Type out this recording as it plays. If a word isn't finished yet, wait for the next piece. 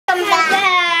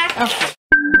Okay.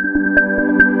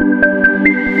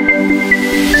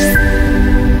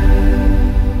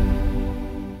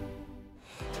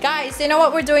 Guys, you know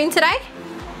what we're doing today?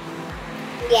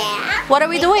 Yeah. What are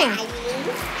we doing?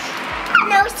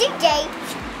 No, CJ.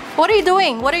 What are you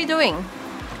doing? What are you doing?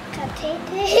 Cutting.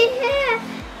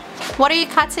 What are you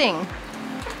cutting?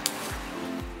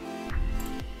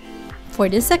 For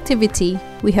this activity,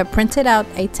 we have printed out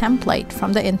a template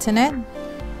from the internet.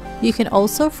 You can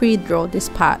also free draw this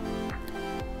part.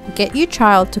 Get your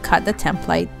child to cut the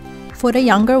template. For the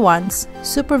younger ones,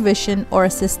 supervision or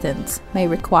assistance may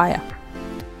require.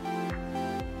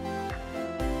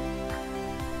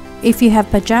 If you have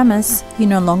pajamas you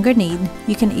no longer need,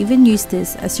 you can even use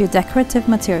this as your decorative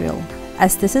material,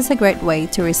 as this is a great way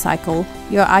to recycle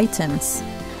your items.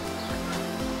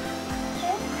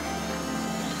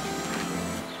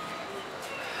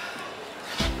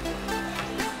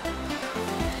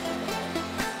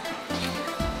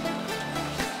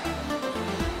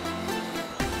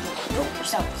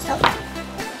 So.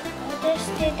 Just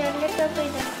did a little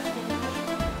bit of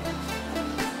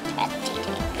a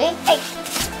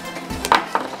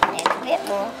little bit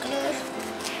more glue.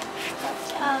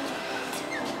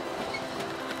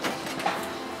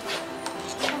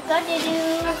 I'm gonna do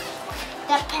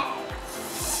the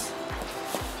pants.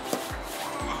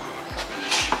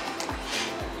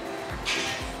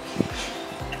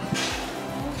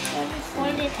 I'm gonna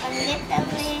fold it a little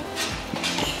bit.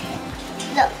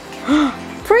 Look.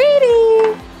 Pretty!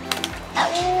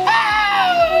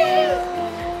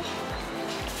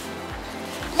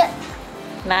 Look.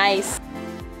 Nice!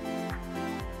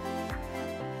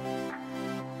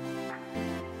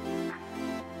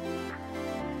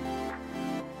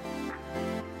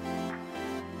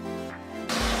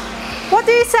 What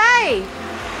do you say?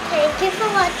 Thank you for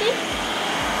watching.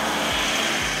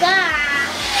 Bye.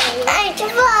 Thank you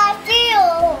for watching.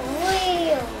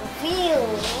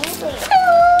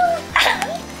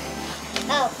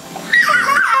 Oh.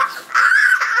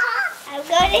 I'm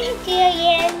going to hit you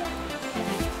again.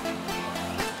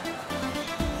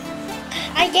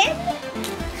 Again?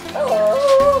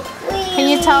 Oh, Can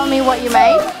you tell me what you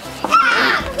made?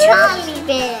 Charlie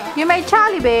Bear. You made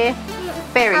Charlie Bear.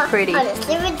 Very pretty. I'll just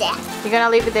leave it there. You're gonna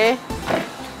leave it there?